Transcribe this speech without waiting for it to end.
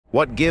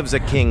What gives a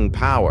king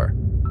power?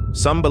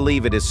 Some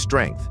believe it is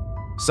strength.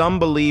 Some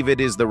believe it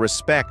is the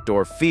respect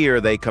or fear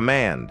they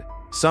command.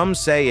 Some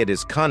say it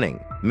is cunning.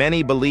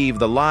 Many believe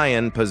the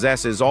lion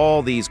possesses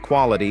all these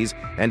qualities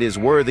and is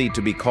worthy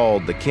to be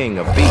called the king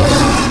of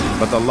beasts.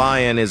 But the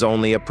lion is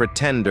only a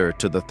pretender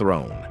to the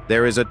throne.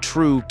 There is a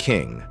true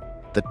king,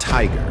 the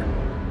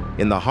tiger.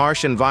 In the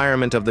harsh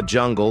environment of the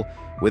jungle,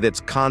 with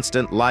its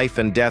constant life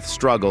and death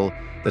struggle,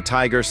 the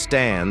tiger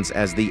stands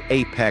as the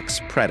apex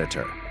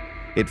predator.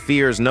 It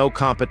fears no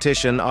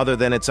competition other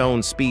than its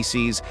own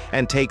species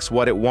and takes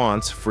what it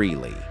wants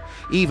freely.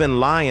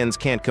 Even lions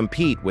can't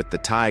compete with the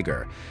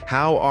tiger.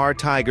 How are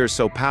tigers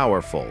so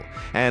powerful?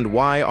 And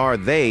why are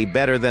they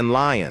better than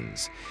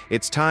lions?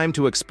 It's time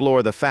to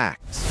explore the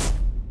facts.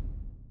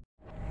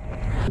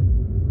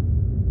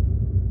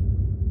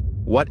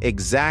 What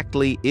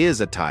exactly is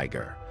a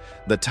tiger?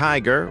 The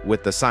tiger,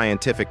 with the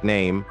scientific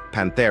name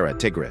Panthera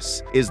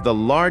tigris, is the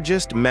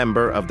largest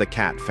member of the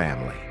cat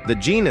family. The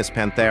genus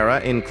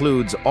Panthera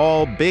includes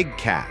all big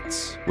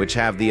cats, which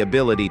have the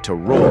ability to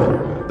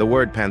roar. The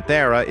word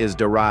Panthera is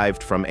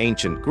derived from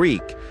ancient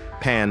Greek,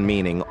 pan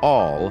meaning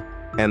all,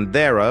 and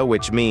thera,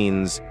 which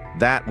means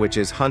that which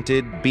is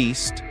hunted,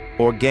 beast,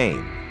 or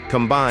game.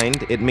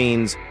 Combined, it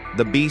means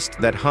the beast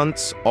that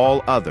hunts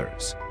all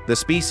others. The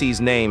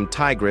species name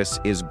tigris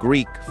is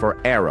Greek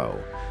for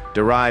arrow,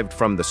 derived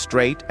from the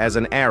strait as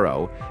an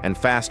arrow and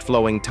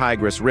fast-flowing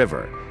Tigris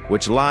River,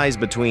 which lies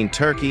between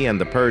Turkey and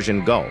the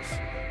Persian Gulf,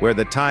 where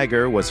the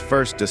tiger was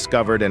first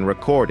discovered and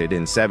recorded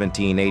in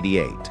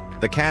 1788.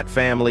 The cat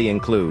family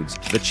includes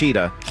the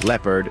cheetah,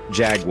 leopard,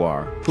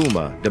 jaguar,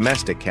 puma,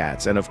 domestic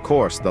cats, and of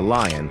course the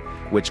lion,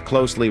 which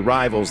closely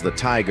rivals the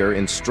tiger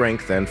in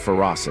strength and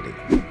ferocity.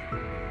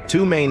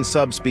 Two main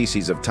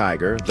subspecies of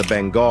tiger, the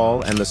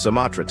Bengal and the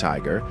Sumatra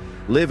tiger,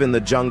 live in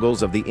the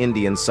jungles of the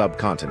Indian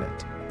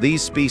subcontinent.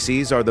 These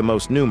species are the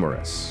most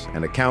numerous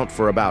and account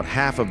for about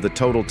half of the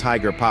total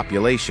tiger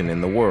population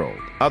in the world.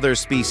 Other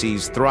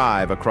species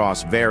thrive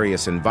across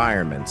various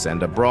environments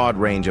and a broad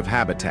range of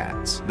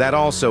habitats. That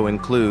also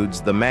includes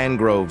the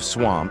mangrove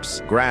swamps,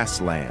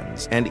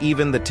 grasslands, and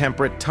even the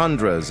temperate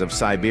tundras of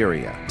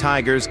Siberia.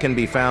 Tigers can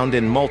be found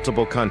in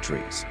multiple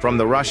countries, from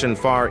the Russian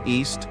Far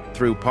East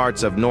through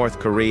parts of North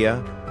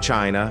Korea,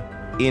 China,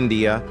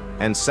 India,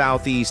 and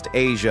Southeast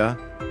Asia,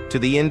 to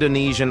the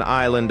Indonesian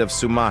island of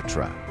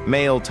Sumatra.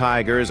 Male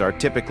tigers are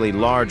typically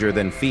larger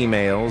than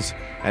females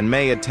and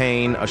may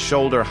attain a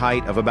shoulder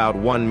height of about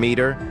 1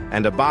 meter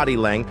and a body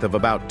length of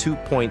about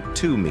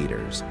 2.2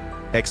 meters,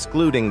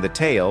 excluding the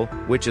tail,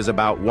 which is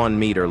about 1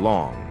 meter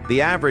long.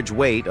 The average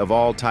weight of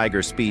all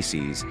tiger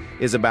species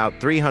is about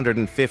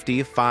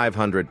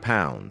 350–500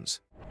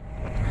 pounds.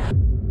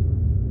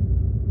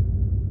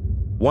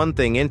 One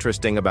thing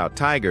interesting about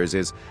tigers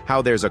is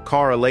how there's a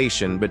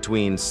correlation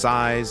between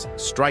size,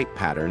 stripe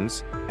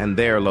patterns, and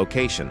their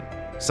location.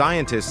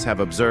 Scientists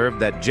have observed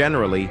that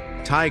generally,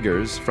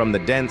 tigers from the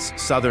dense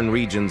southern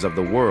regions of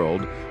the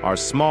world are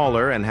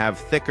smaller and have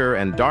thicker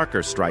and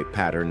darker stripe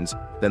patterns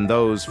than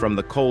those from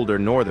the colder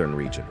northern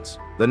regions.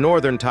 The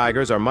northern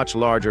tigers are much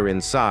larger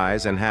in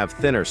size and have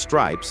thinner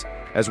stripes,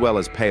 as well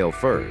as pale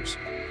furs.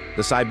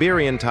 The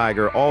Siberian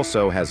tiger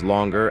also has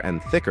longer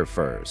and thicker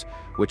furs,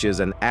 which is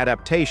an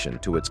adaptation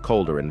to its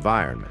colder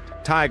environment.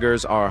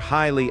 Tigers are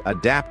highly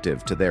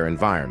adaptive to their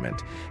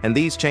environment, and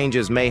these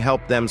changes may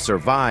help them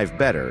survive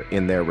better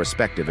in their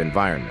respective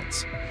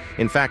environments.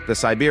 In fact, the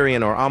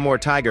Siberian or Amur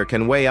tiger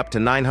can weigh up to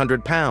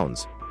 900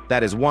 pounds.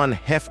 That is one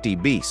hefty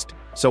beast.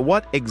 So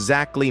what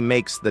exactly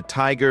makes the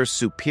tiger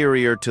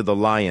superior to the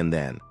lion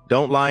then?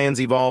 Don't lions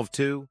evolve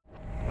too?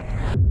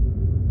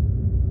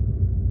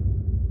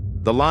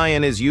 The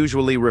lion is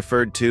usually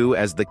referred to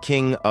as the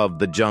king of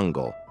the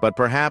jungle, but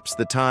perhaps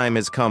the time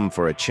has come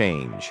for a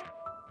change.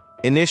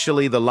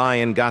 Initially, the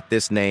lion got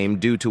this name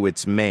due to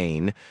its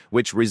mane,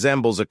 which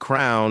resembles a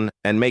crown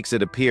and makes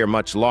it appear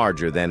much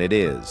larger than it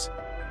is.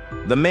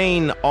 The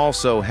mane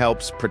also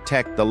helps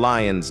protect the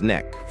lion's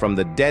neck from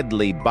the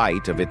deadly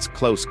bite of its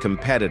close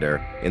competitor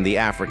in the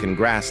African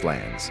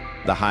grasslands,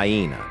 the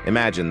hyena.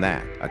 Imagine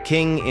that, a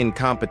king in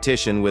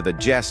competition with a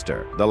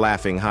jester, the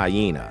laughing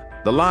hyena.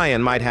 The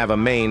lion might have a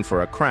mane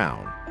for a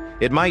crown.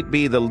 It might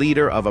be the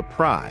leader of a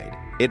pride.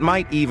 It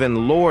might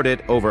even lord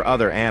it over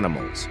other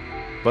animals.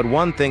 But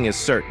one thing is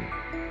certain,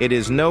 it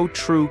is no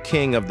true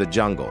king of the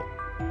jungle.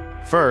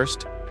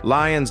 First,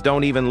 lions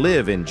don't even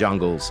live in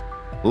jungles.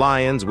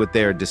 Lions, with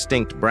their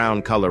distinct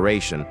brown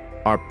coloration,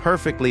 are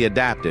perfectly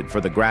adapted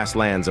for the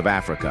grasslands of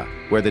Africa,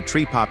 where the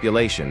tree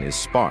population is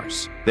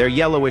sparse. Their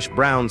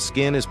yellowish-brown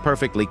skin is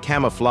perfectly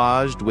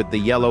camouflaged with the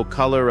yellow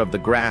color of the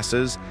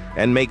grasses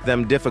and make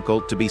them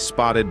difficult to be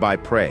spotted by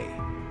prey.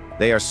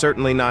 They are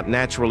certainly not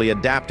naturally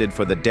adapted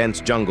for the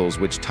dense jungles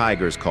which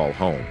tigers call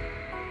home.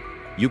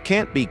 You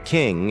can't be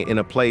king in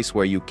a place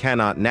where you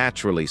cannot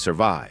naturally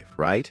survive,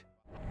 right?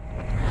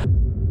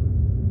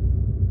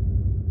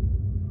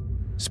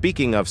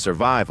 Speaking of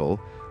survival,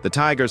 the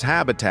tiger's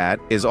habitat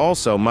is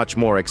also much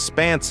more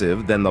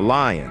expansive than the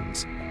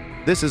lion's.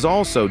 This is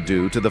also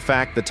due to the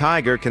fact the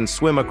tiger can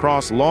swim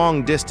across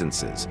long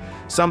distances,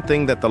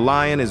 something that the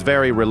lion is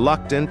very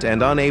reluctant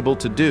and unable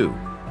to do.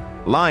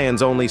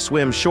 Lions only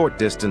swim short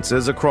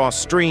distances across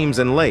streams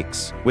and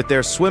lakes. With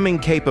their swimming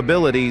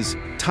capabilities,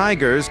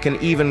 tigers can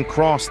even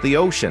cross the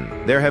ocean.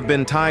 There have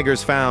been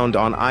tigers found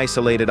on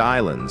isolated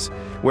islands,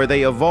 where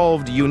they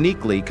evolved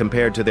uniquely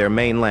compared to their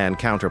mainland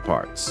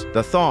counterparts.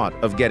 The thought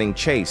of getting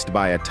chased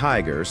by a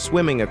tiger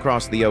swimming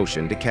across the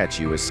ocean to catch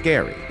you is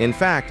scary. In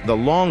fact, the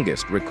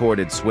longest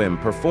recorded swim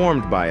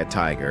performed by a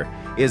tiger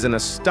is an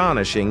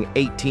astonishing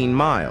 18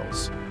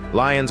 miles.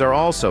 Lions are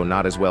also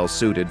not as well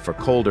suited for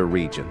colder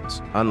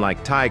regions,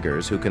 unlike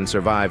tigers who can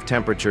survive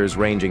temperatures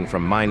ranging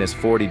from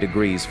 -40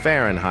 degrees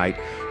Fahrenheit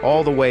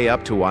all the way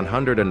up to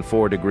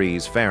 104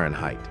 degrees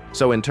Fahrenheit.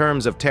 So in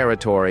terms of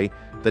territory,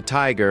 the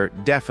tiger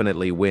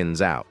definitely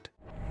wins out.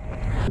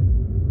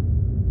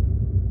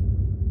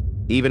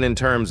 Even in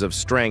terms of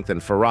strength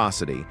and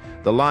ferocity,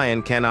 the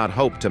lion cannot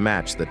hope to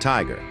match the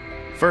tiger.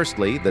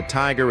 Firstly, the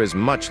tiger is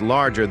much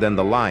larger than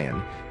the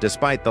lion,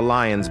 despite the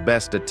lion's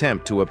best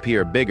attempt to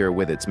appear bigger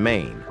with its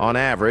mane. On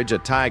average, a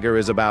tiger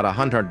is about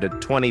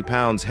 120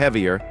 pounds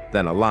heavier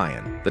than a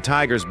lion. The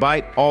tiger's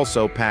bite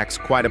also packs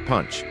quite a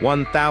punch,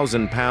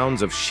 1,000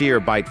 pounds of sheer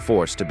bite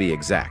force to be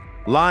exact.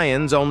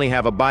 Lions only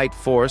have a bite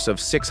force of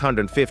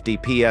 650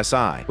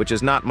 psi, which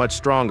is not much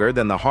stronger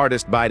than the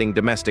hardest biting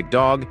domestic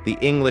dog, the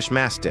English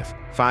Mastiff,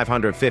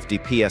 550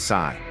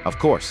 psi. Of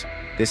course,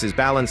 this is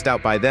balanced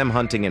out by them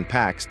hunting in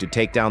packs to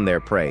take down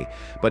their prey,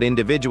 but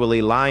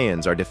individually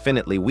lions are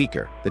definitely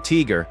weaker. The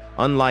tiger,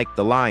 unlike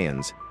the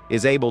lions,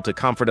 is able to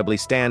comfortably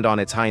stand on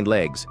its hind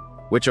legs,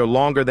 which are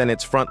longer than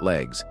its front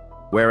legs,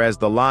 whereas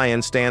the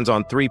lion stands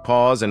on 3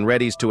 paws and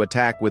readies to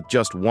attack with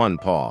just 1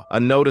 paw, a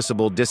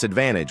noticeable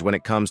disadvantage when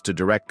it comes to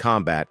direct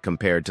combat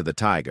compared to the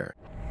tiger.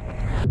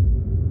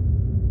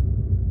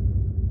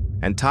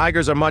 And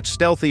tigers are much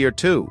stealthier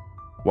too.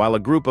 While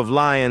a group of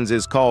lions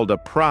is called a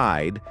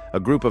pride, a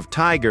group of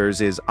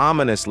tigers is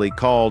ominously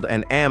called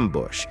an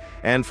ambush,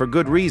 and for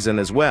good reason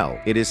as well.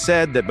 It is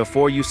said that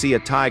before you see a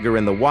tiger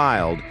in the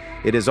wild,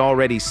 it has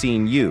already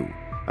seen you,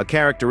 a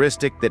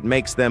characteristic that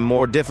makes them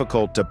more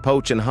difficult to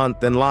poach and hunt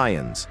than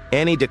lions.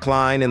 Any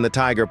decline in the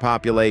tiger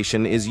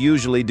population is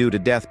usually due to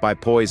death by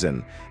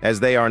poison, as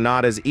they are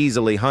not as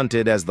easily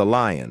hunted as the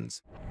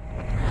lions.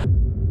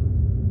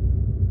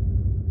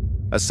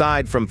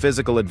 Aside from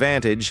physical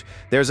advantage,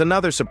 there's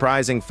another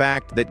surprising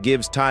fact that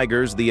gives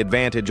tigers the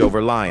advantage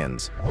over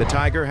lions. The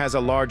tiger has a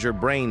larger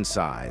brain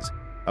size,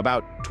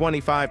 about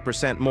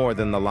 25% more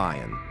than the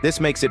lion. This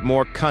makes it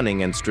more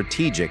cunning and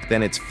strategic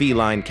than its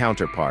feline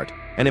counterpart,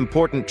 an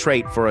important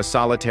trait for a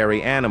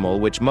solitary animal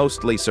which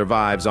mostly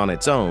survives on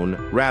its own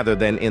rather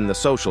than in the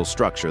social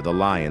structure the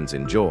lions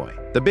enjoy.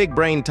 The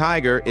big-brained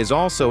tiger is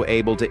also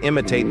able to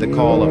imitate the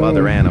call of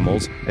other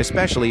animals,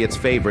 especially its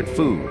favorite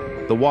food,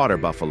 the water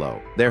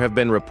buffalo. There have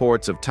been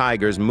reports of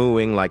tigers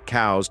mooing like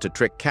cows to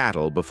trick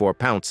cattle before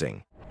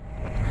pouncing.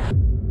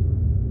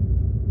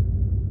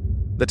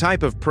 The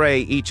type of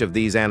prey each of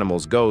these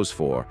animals goes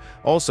for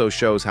also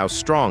shows how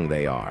strong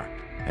they are,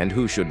 and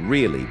who should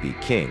really be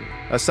king.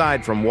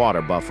 Aside from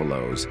water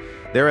buffaloes,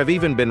 there have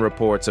even been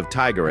reports of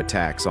tiger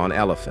attacks on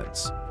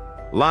elephants.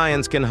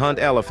 Lions can hunt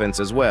elephants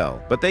as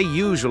well, but they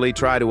usually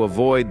try to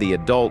avoid the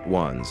adult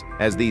ones,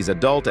 as these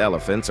adult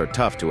elephants are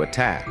tough to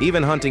attack.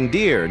 Even hunting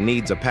deer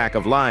needs a pack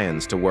of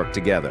lions to work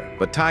together,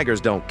 but tigers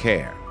don't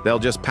care. They'll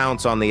just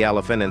pounce on the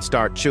elephant and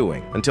start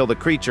chewing until the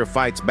creature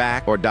fights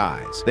back or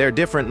dies. Their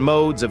different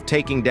modes of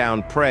taking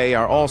down prey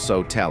are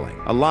also telling.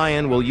 A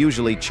lion will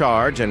usually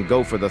charge and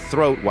go for the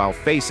throat while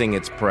facing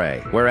its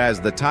prey,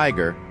 whereas the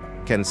tiger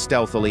can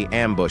stealthily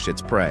ambush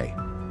its prey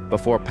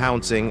before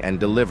pouncing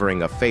and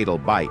delivering a fatal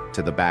bite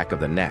to the back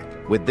of the neck.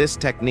 With this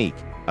technique,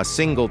 a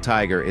single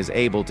tiger is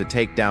able to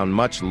take down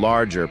much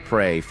larger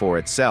prey for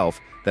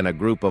itself than a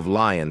group of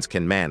lions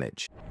can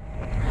manage.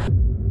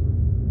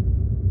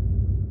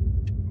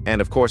 And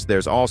of course,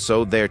 there's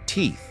also their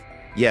teeth.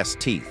 Yes,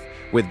 teeth.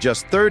 With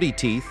just 30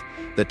 teeth,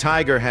 the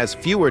tiger has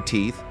fewer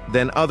teeth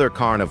than other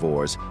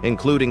carnivores,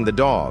 including the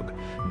dog.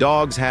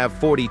 Dogs have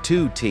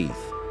 42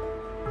 teeth.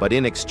 But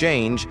in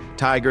exchange,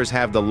 tigers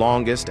have the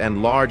longest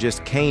and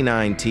largest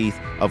canine teeth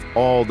of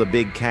all the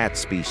big cat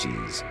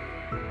species.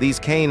 These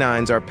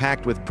canines are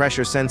packed with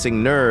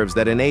pressure-sensing nerves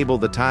that enable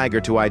the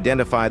tiger to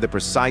identify the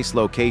precise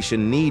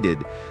location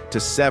needed to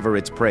sever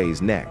its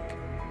prey's neck.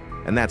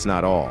 And that's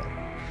not all.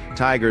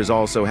 Tigers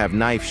also have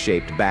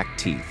knife-shaped back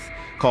teeth,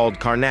 called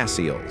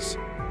carnassials.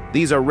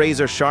 These are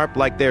razor-sharp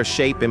like their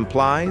shape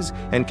implies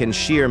and can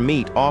shear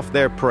meat off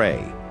their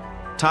prey.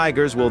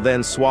 Tigers will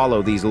then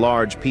swallow these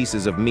large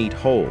pieces of meat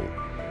whole.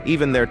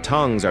 Even their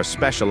tongues are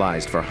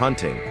specialized for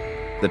hunting.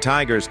 The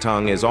tiger's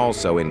tongue is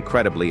also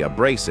incredibly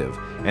abrasive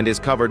and is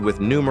covered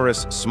with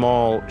numerous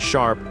small,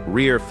 sharp,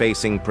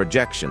 rear-facing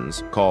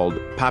projections called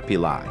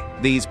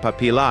papillae. These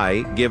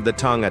papillae give the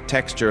tongue a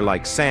texture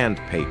like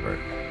sandpaper.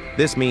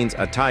 This means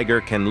a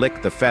tiger can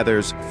lick the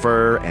feathers,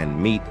 fur, and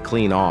meat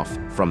clean off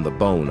from the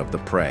bone of the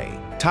prey.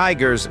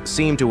 Tigers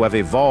seem to have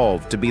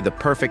evolved to be the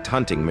perfect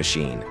hunting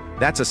machine.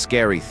 That's a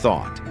scary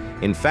thought.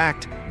 In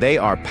fact, they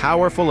are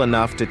powerful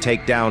enough to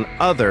take down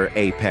other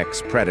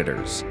apex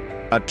predators.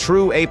 A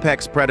true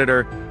apex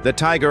predator, the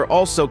tiger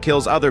also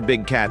kills other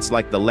big cats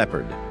like the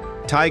leopard.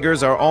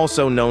 Tigers are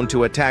also known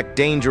to attack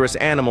dangerous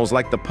animals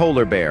like the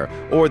polar bear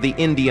or the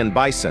Indian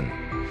bison.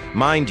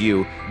 Mind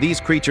you,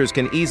 these creatures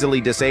can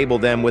easily disable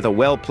them with a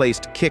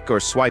well-placed kick or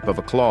swipe of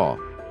a claw.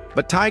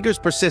 But tigers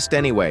persist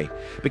anyway,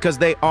 because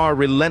they are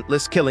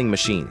relentless killing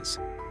machines.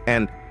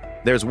 And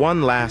there's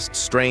one last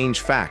strange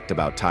fact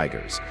about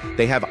tigers.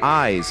 They have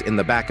eyes in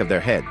the back of their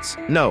heads.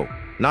 No,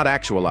 not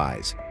actual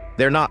eyes.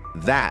 They're not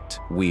that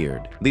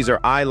weird. These are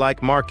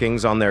eye-like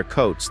markings on their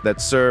coats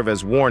that serve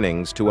as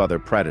warnings to other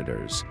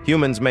predators.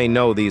 Humans may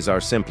know these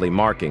are simply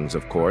markings,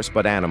 of course,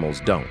 but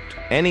animals don't.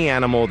 Any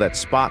animal that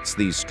spots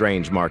these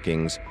strange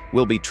markings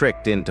will be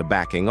tricked into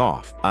backing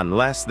off,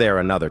 unless they're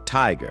another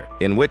tiger,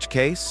 in which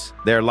case,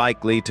 they're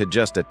likely to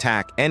just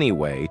attack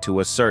anyway to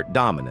assert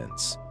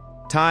dominance.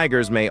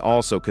 Tigers may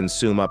also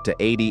consume up to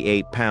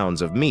 88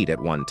 pounds of meat at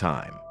one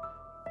time.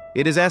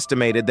 It is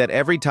estimated that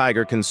every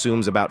tiger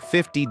consumes about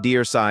 50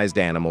 deer-sized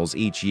animals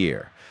each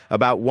year,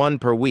 about one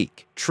per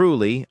week.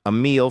 Truly, a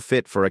meal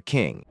fit for a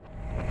king.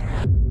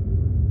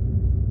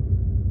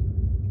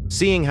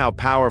 Seeing how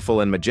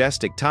powerful and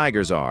majestic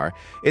tigers are,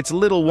 it's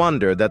little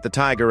wonder that the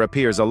tiger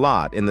appears a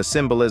lot in the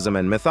symbolism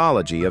and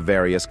mythology of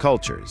various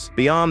cultures.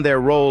 Beyond their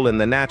role in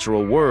the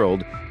natural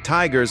world,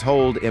 tigers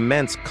hold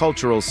immense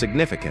cultural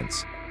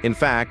significance. In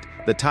fact,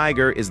 the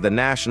tiger is the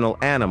national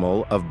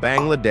animal of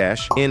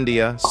Bangladesh,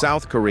 India,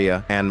 South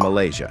Korea, and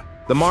Malaysia.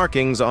 The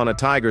markings on a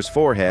tiger's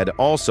forehead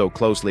also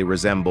closely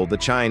resemble the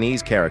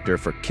Chinese character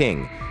for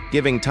king,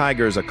 giving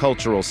tigers a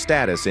cultural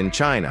status in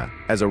China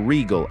as a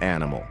regal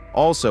animal.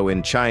 Also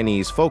in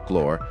Chinese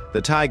folklore,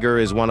 the tiger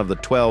is one of the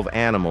 12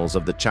 animals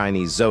of the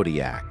Chinese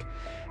zodiac,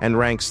 and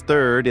ranks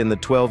third in the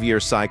 12-year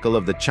cycle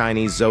of the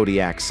Chinese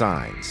zodiac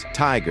signs.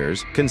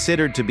 Tigers,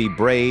 considered to be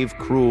brave,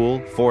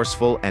 cruel,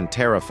 forceful, and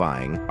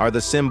terrifying, are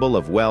the symbol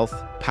of wealth,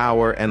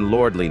 power, and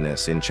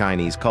lordliness in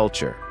Chinese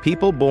culture.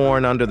 People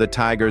born under the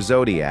tiger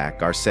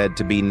zodiac are said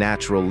to be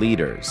natural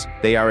leaders.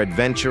 They are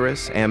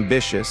adventurous,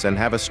 ambitious, and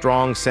have a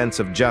strong sense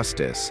of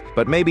justice,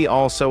 but maybe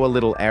also a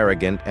little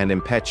arrogant and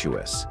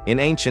impetuous. In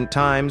ancient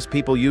times,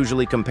 people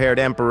usually compared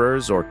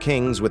emperors or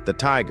kings with the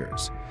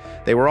tigers.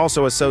 They were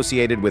also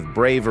associated with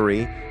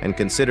bravery and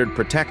considered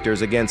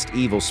protectors against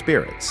evil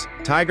spirits.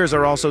 Tigers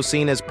are also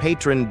seen as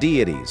patron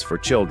deities for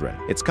children.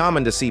 It's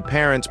common to see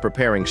parents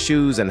preparing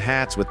shoes and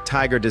hats with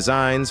tiger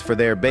designs for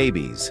their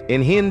babies.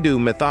 In Hindu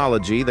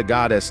mythology, the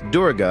goddess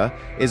Durga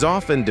is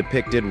often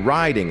depicted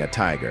riding a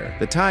tiger.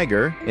 The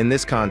tiger, in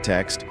this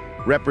context,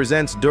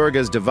 represents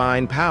Durga's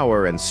divine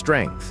power and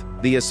strength.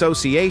 The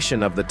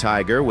association of the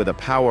tiger with a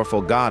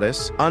powerful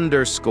goddess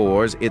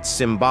underscores its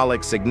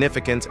symbolic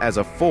significance as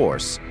a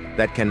force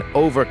that can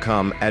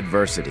overcome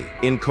adversity.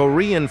 In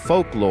Korean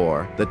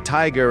folklore, the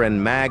tiger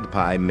and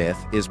magpie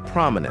myth is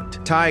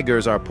prominent.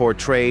 Tigers are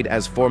portrayed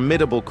as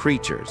formidable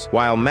creatures,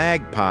 while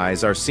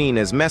magpies are seen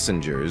as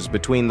messengers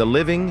between the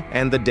living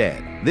and the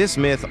dead. This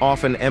myth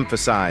often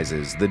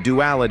emphasizes the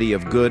duality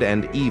of good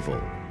and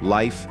evil,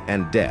 life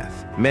and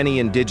death. Many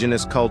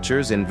indigenous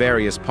cultures in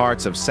various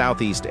parts of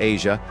Southeast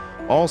Asia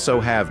also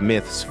have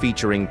myths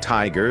featuring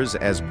tigers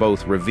as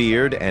both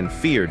revered and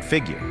feared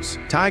figures.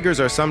 Tigers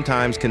are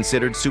sometimes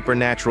considered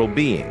supernatural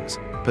beings,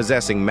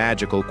 possessing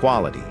magical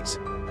qualities.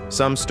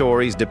 Some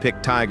stories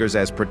depict tigers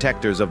as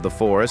protectors of the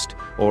forest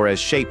or as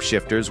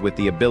shapeshifters with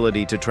the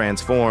ability to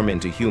transform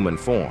into human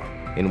form.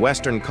 In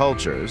Western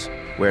cultures,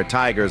 where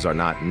tigers are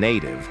not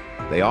native,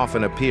 they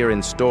often appear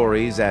in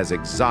stories as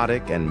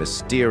exotic and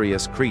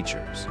mysterious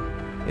creatures.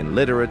 In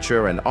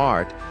literature and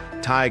art,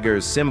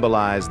 tigers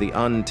symbolize the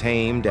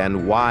untamed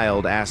and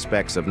wild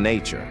aspects of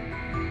nature.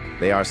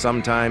 They are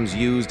sometimes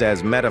used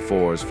as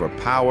metaphors for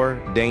power,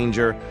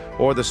 danger,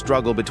 or the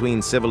struggle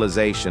between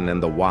civilization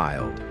and the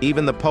wild.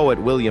 Even the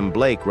poet William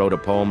Blake wrote a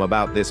poem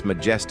about this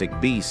majestic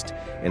beast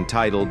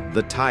entitled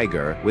 "The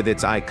Tiger," with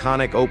its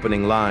iconic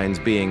opening lines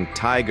being,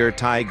 "Tiger,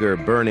 tiger,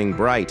 burning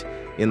bright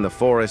in the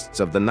forests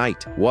of the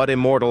night. What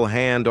immortal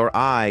hand or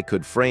eye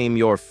could frame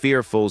your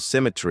fearful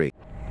symmetry?"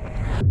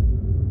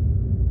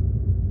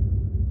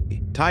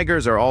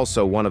 Tigers are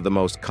also one of the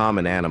most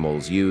common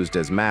animals used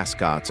as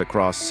mascots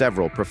across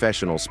several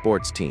professional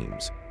sports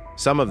teams.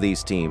 Some of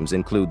these teams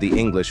include the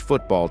English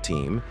football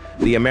team,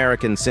 the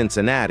American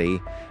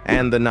Cincinnati,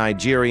 and the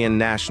Nigerian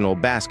national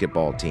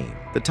basketball team.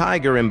 The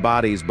tiger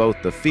embodies both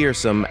the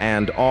fearsome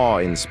and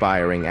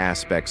awe-inspiring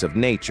aspects of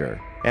nature,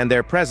 and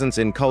their presence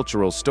in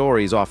cultural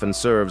stories often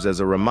serves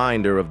as a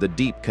reminder of the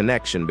deep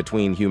connection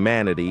between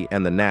humanity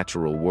and the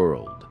natural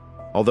world.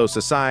 Although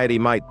society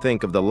might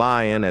think of the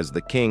lion as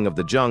the king of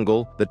the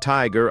jungle, the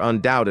tiger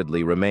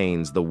undoubtedly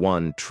remains the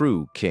one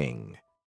true king.